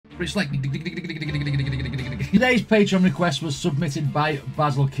but it's like... Today's Patreon request was submitted by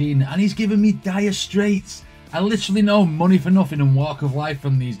Basil Keane, and he's given me Dire Straits. I literally know Money for Nothing and Walk of Life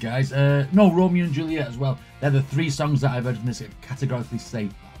from these guys. No, Romeo and Juliet as well. They're the 3 songs that I've heard from this categorically say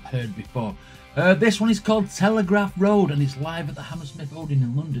I've heard before. This one is called Telegraph Road, and it's live at the Hammersmith Odeon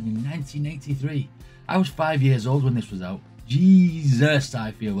in London in 1983. I was 5 years old when this was out. Jesus, I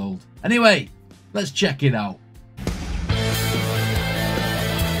feel old. Anyway, let's check it out.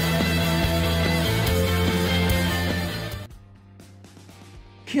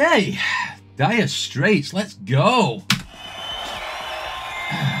 Okay, Dire Straits, let's go.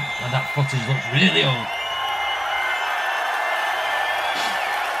 That footage looks really old.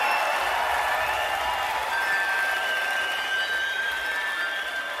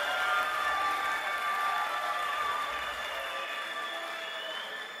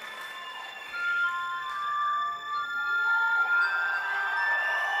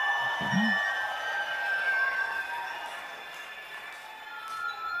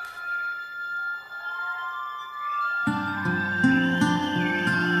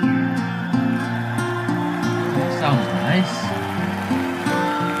 Sounds nice.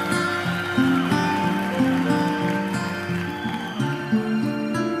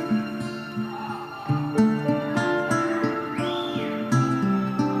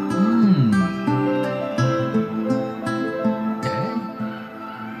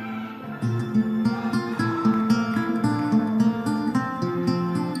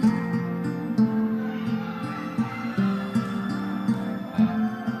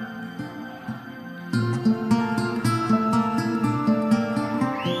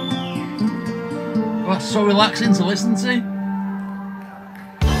 So relaxing to listen to.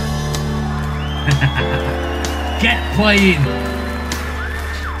 Get playing.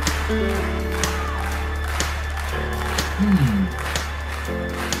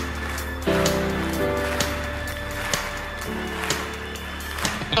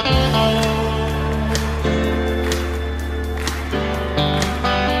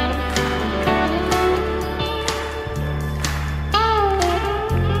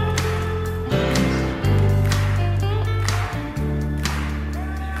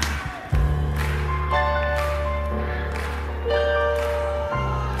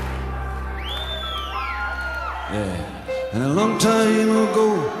 And a long time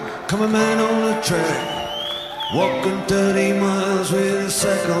ago, come a man on a track, walking 30 miles with a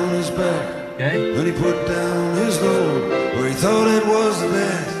sack on his back. Okay. When he put down his load, where he thought it was the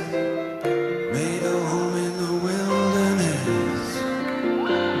best, made a home in the wilderness.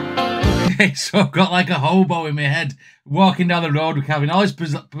 Okay, so I've got like a hobo in my head, walking down the road with having all his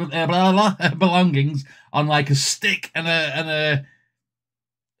belongings on like a stick and a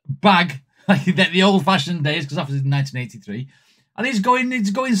bag. Like the old-fashioned days, because after 1983, and he's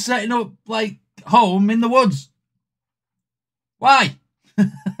going setting up like home in the woods. Why?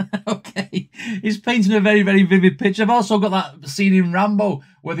 Okay, he's painting a very, very vivid picture. I've also got that scene in Rambo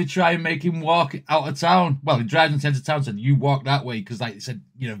where they try and make him walk out of town. Well, he drives into town and said, "You walk that way," because like he said,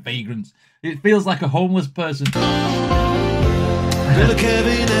 you know, vagrants. It feels like a homeless person. Built a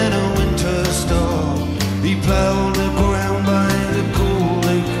cabin and a winter store. He plowed the ground by the cold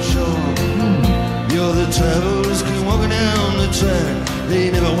lake shore. The travelers came walking down the track.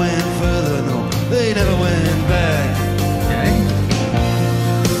 They never went further, no, they never went back. Okay.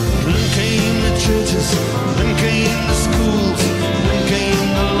 Then came the churches, then came the schools, then came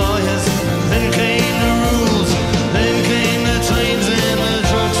the lawyers, then came the rules, then came the trains and the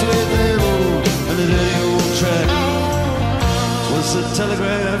trucks with their load. And the dirty old track was the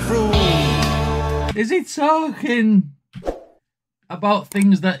Telegraph Road. Is he talking about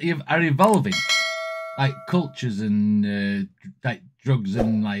things that are evolving? Like cultures and like drugs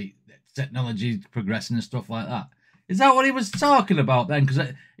and like technology progressing and stuff like that. Is that what he was talking about then?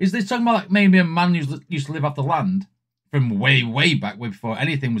 Because is this talking about like maybe a man who used to live off the land from way, way back, way before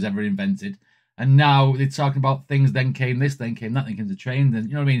anything was ever invented, and now they're talking about things. Then came this, then came that, then came the train. Then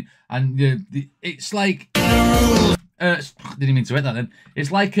you know what I mean? And it's like didn't mean to hit that. Then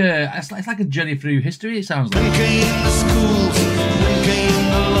it's like a journey through history. It sounds like. Then came the schools, then came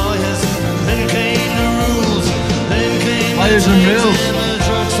the lawyers, then came Players and rules. The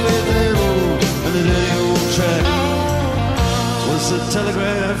trucks with their load, and the dirty old track was the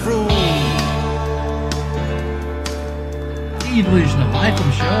Telegraph Road. The evolution of life,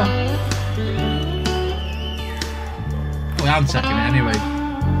 I'm sure. Well, I'm taking it anyway.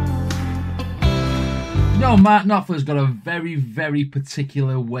 No, Mark Knopfler's got a very, very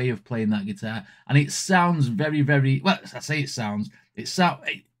particular way of playing that guitar, and it sounds very, very well. I say it sounds. It's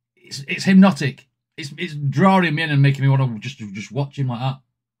hypnotic. It's drawing me in and making me want to just watch him like that.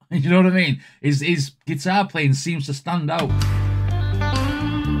 You know what I mean? His guitar playing seems to stand out.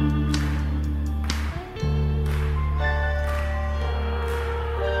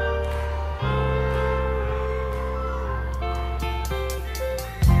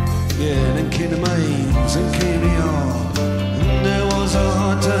 Yeah, then came the mines and came the yard. And there was a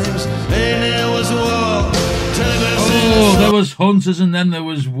hard times and there was war. Oh, there was hunters and then there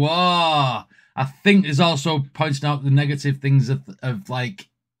was war. I think there's also pointing out the negative things of like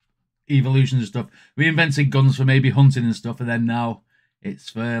evolution and stuff. We invented guns for maybe hunting and stuff, and then now it's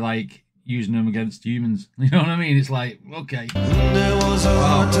for like using them against humans. You know what I mean? It's like, okay. And there was a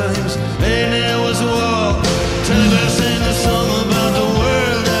hard times and there was war. Telegraph sang a song about the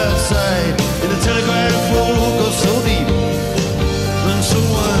world outside. And the telegraph will go so deep and so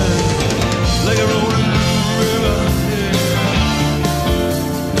wide, like a rolling river.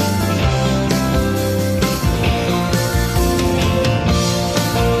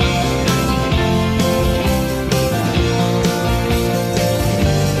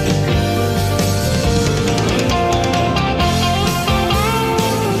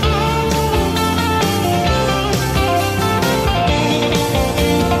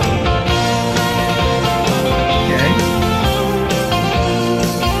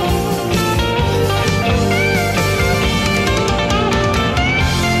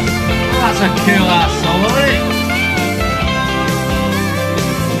 That's a cool ass solo, isn't it?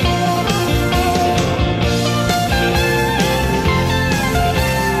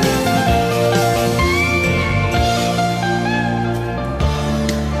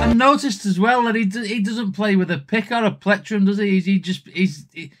 I noticed as well that he doesn't play with a pick or a plectrum, does he?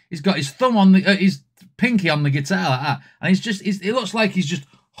 He's got his thumb on the his pinky on the guitar like that, and it looks like he's just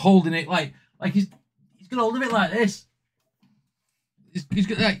holding it like he's gonna hold it like this. He's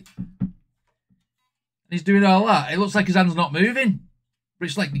got like. He's doing all that. It looks like his hand's not moving, but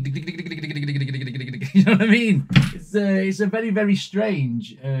it's like, you know what I mean? It's a very, very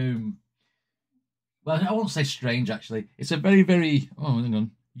strange. Well, I won't say strange actually. It's a very, very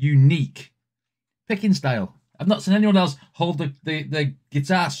unique picking style. I've not seen anyone else hold the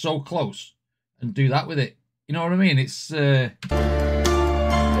guitar so close and do that with it. You know what I mean? It's different.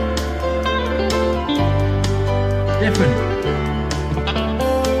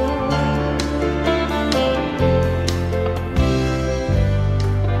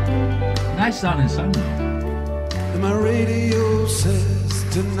 Nice sounding song. And my radio says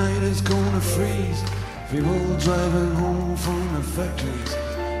tonight is gonna freeze. People driving home from the factories.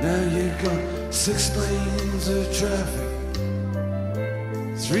 Now you've got 6 lanes of traffic,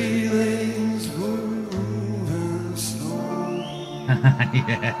 3 lanes moving slow.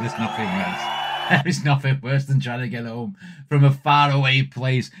 Yeah, there's nothing worse. There's nothing worse than trying to get home from a faraway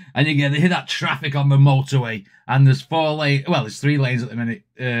place and you hear that traffic on the motorway and there's 4 lanes. Well, there's 3 lanes at the minute.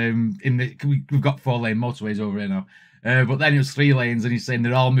 We've got 4-lane motorways over here now. But then it was 3 lanes and he's saying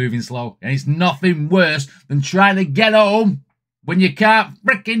they're all moving slow. And it's nothing worse than trying to get home when you can't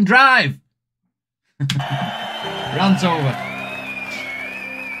fricking drive. Rant over.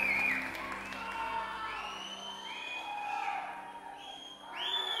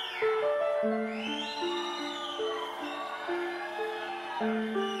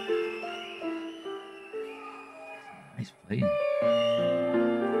 Nice playing.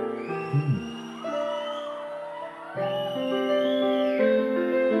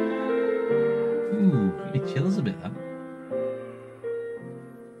 Ooh, it chills a bit, that.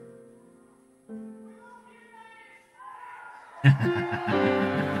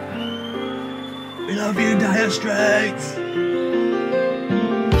 We love you, Dire Straits.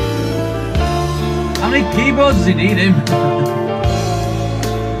 How many keyboards does he need him?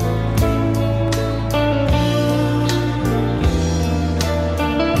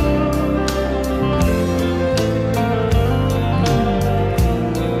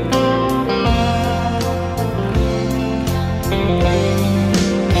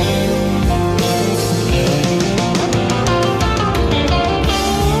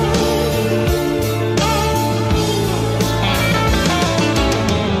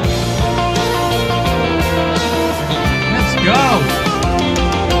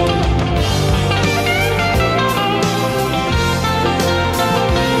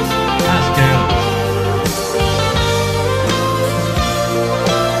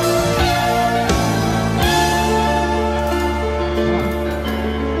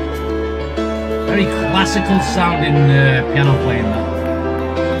 Very classical sounding piano playing that.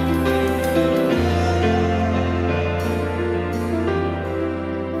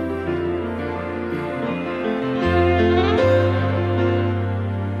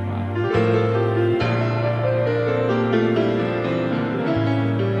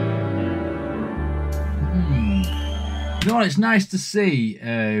 You know what? It's nice to see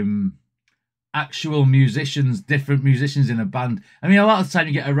actual musicians, different musicians in a band. I mean, a lot of the time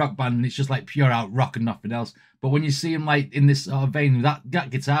you get a rock band and it's just like pure out rock and nothing else. But when you see them like in this sort of vein, that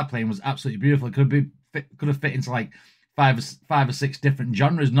guitar playing was absolutely beautiful. It could have fit into like five or six different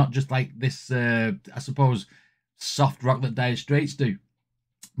genres, not just like this. I suppose soft rock that Dire Straits do.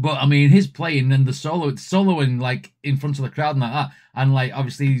 But I mean, his playing and the soloing like in front of the crowd and like that, and like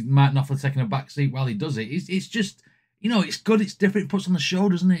obviously Mark Knopfler taking a back seat while he does it. It's just, you know, it's good. It's different. It puts on the show,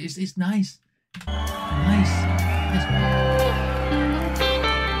 doesn't it? It's nice. Nice.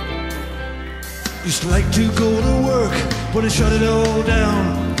 Used to like to go to work, but I shut it all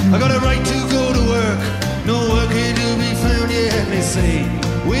down. I got a right to go to work, no work here to be found yet. They say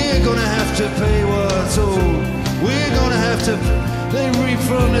we're gonna have to pay what's owed. We're gonna have to. They reap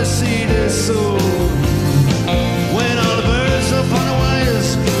from the seed is sown. When all the birds up on the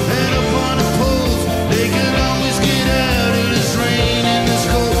wires and up on the poles, they can always get out in this rain and this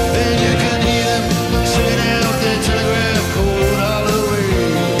cold, and you can hear them singing out their telegraph code all the way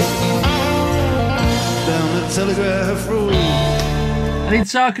down the Telegraph road. And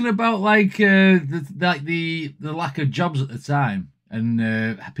he's talking about like the lack of jobs at the time.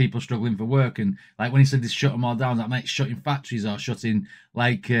 And people struggling for work, and like when he said this shut them all down, that meant shutting factories or shutting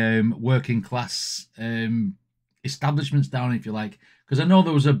like working class establishments down, if you like. Because I know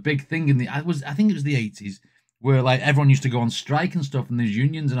there was a big thing in I think it was the 80s, where like everyone used to go on strike and stuff, and there's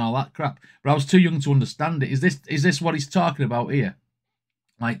unions and all that crap. But I was too young to understand it. Is this what he's talking about here?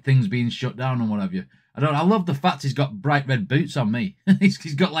 Like things being shut down and what have you? I love the fact he's got bright red boots on me. he's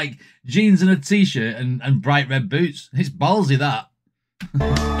got like jeans and a t-shirt and bright red boots. It's ballsy that.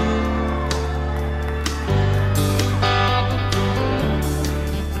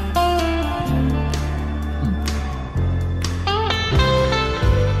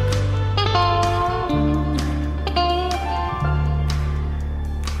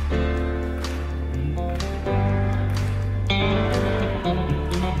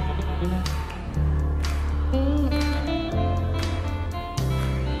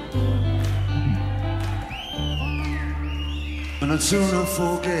 And I'd sooner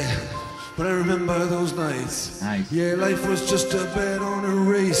forget, but I remember those nights. Nice. Yeah, life was just a bet on a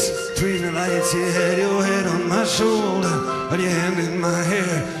race. Between the lights, you had your head on my shoulder and your hand in my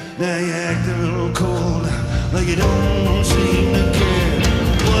hair. Now you act a little cold, like you don't seem to care.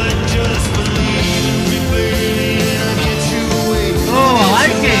 But just believe in me, baby, and I'll get you away. Oh, I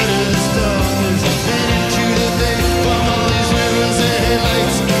like it.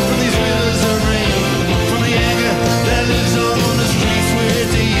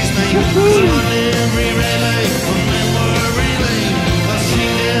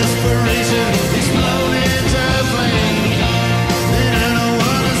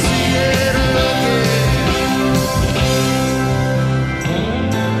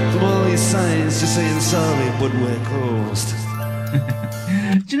 Saying sorry, but we're closed.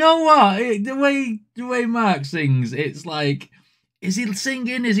 Do you know what? The way Mark sings, it's like, is he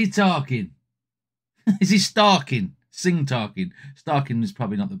singing? Is he talking? Is he stalking? Talking. Stalking is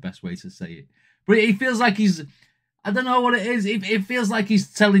probably not the best way to say it. But it feels like he's, I don't know what it is. It feels like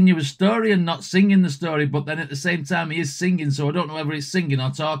he's telling you a story and not singing the story, but then at the same time he is singing, so I don't know whether it's singing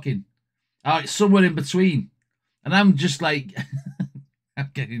or talking. Or it's somewhere in between. And I'm just like, I'm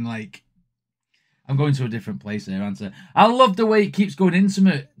getting like, I'm going to a different place here, aren't I? I love the way it keeps going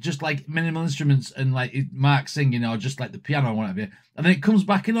intimate, just like minimal instruments and like Mark singing or just like the piano or whatever. And then it comes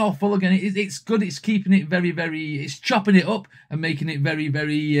back in all full again. It's good. It's keeping it very, very... It's chopping it up and making it very,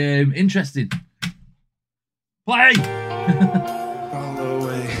 very interesting. Play! All the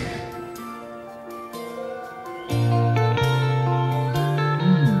way.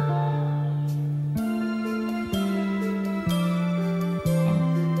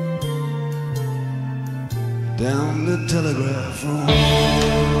 Down the Telegraph road.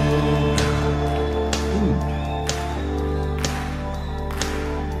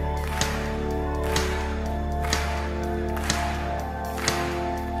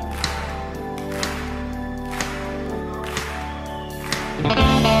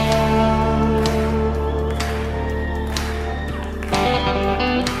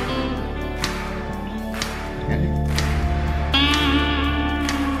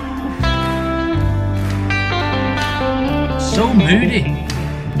 So moody.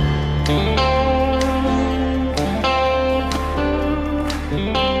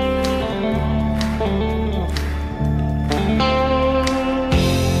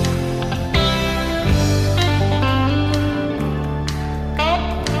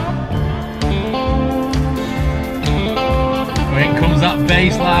 When it comes that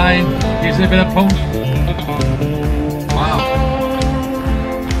bass line, gives it a bit of punch.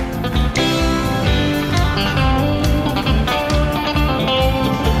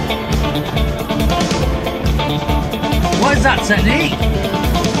 is that technique?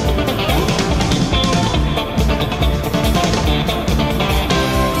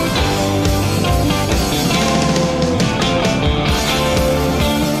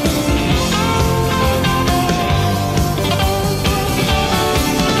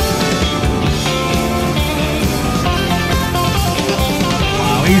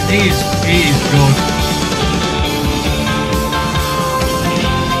 Wow, he's good.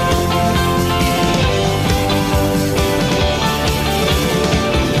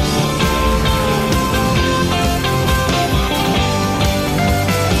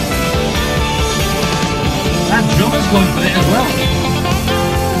 That drummer's going for it as well.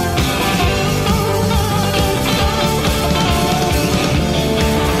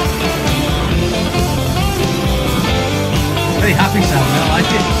 Very happy sound, I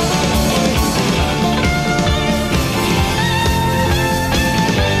like it.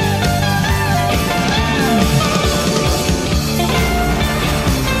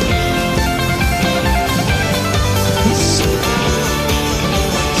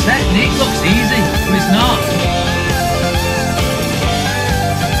 Technique looks easy, but it's not.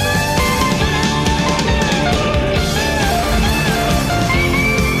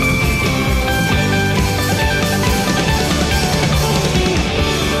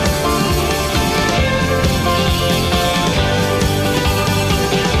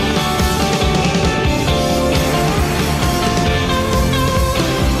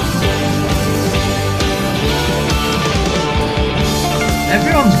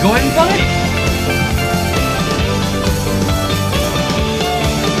 Everyone's going for it.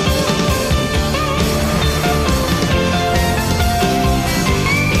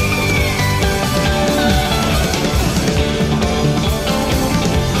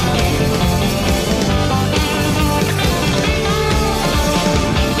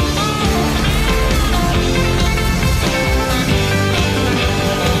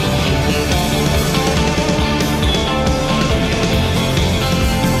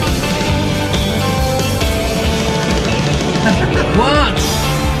 What?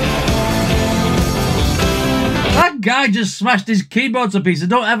 That guy just smashed his keyboard to pieces.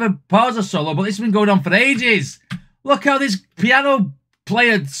 Don't ever pause a solo, but this has been going on for ages. Look how this piano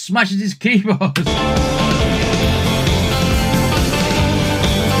player smashes his keyboard.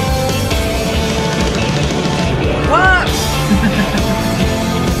 What?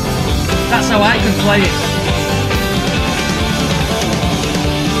 That's how I could play it.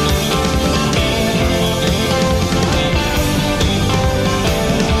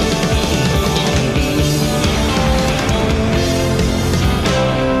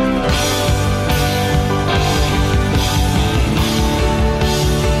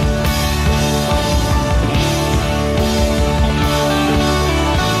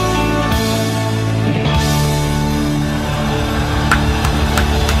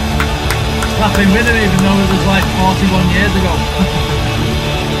 Clapping with him even though it was like 41 years ago.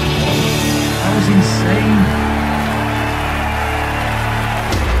 That was insane.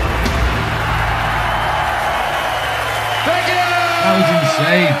 Thank you! That was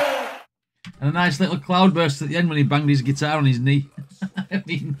insane. And a nice little cloudburst at the end when he banged his guitar on his knee. I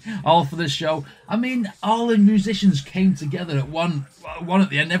mean, all for the show. I mean, all the musicians came together at one at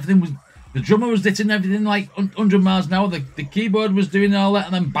the end. Everything was... The drummer was hitting everything like 100 miles an hour. The keyboard was doing all that,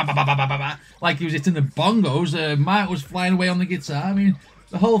 and then ba ba ba ba ba ba ba, like he was hitting the bongos. Mark was flying away on the guitar. I mean,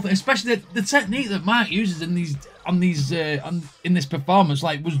 the whole thing, especially the technique that Mark uses in this performance,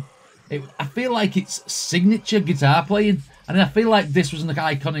 like I feel like it's signature guitar playing, and I feel like this was an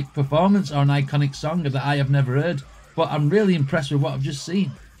iconic performance or an iconic song that I have never heard. But I'm really impressed with what I've just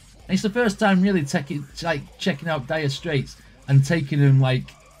seen. And it's the first time really checking out Dire Straits and taking it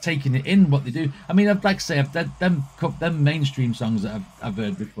in what they do. I mean, I've like I say, I've them mainstream songs that I've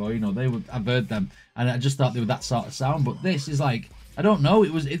heard before. You know, I've heard them, and I just thought they were that sort of sound. But this is like, I don't know.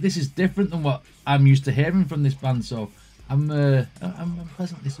 This is different than what I'm used to hearing from this band. So I'm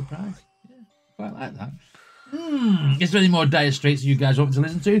pleasantly surprised. Yeah, quite like that. Is there any more Dire Straits you guys want me to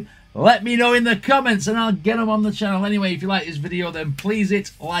listen to? Let me know in the comments, and I'll get them on the channel. Anyway, if you like this video, then please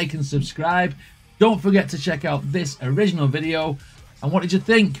hit like and subscribe. Don't forget to check out this original video. And what did you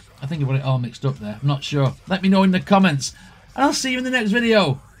think? I think I got it all mixed up there. I'm not sure. Let me know in the comments. And I'll see you in the next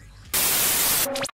video.